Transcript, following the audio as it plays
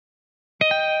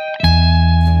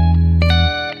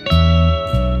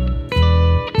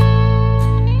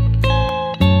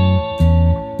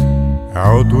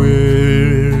Out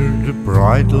where the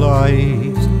bright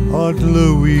lights are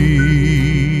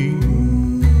glowing,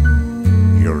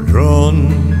 you're drawn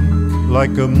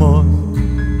like a moth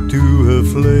to a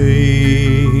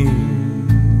flame.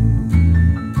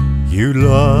 You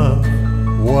laugh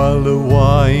while the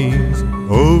wine's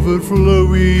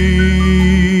overflowing,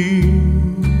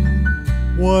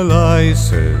 while I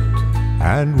sit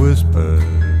and whisper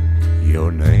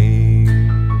your name.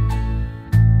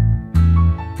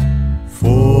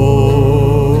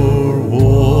 Four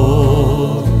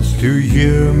walls to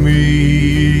hear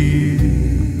me,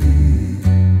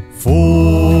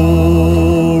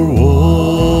 four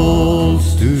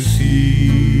walls to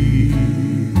see,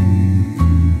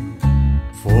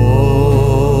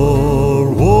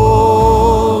 four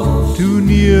walls too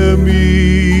near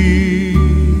me,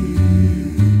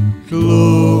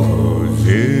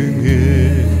 closing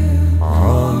in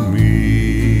on me.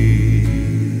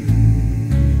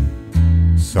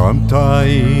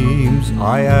 Sometimes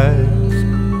I ask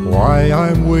why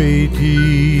I'm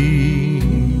waiting,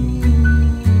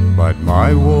 but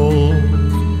my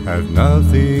walls have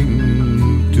nothing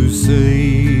to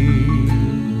say.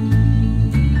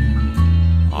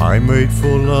 I'm made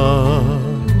for love,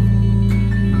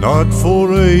 not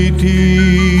for 18.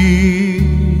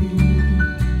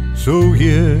 So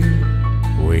here,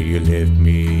 where you left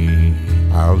me,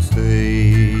 I'll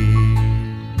stay.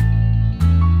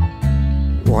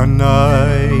 One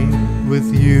night with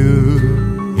you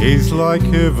is like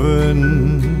heaven,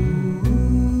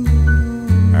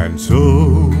 and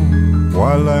so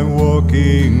while I'm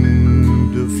walking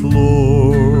the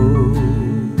floor,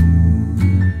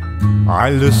 I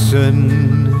listen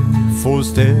for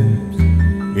steps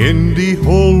in the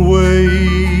hallway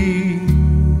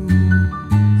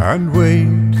and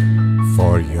wait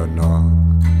for your knock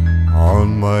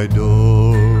on my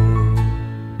door.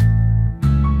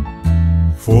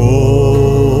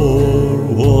 Four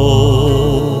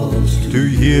walls to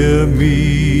hear me,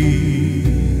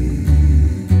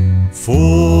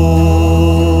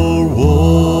 four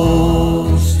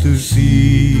walls to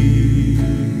see,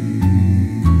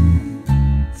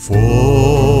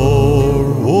 four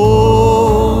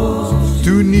walls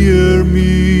too near me,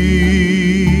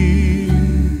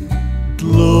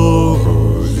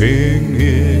 closing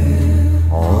in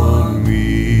on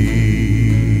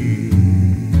me,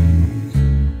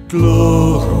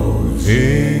 closing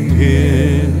in.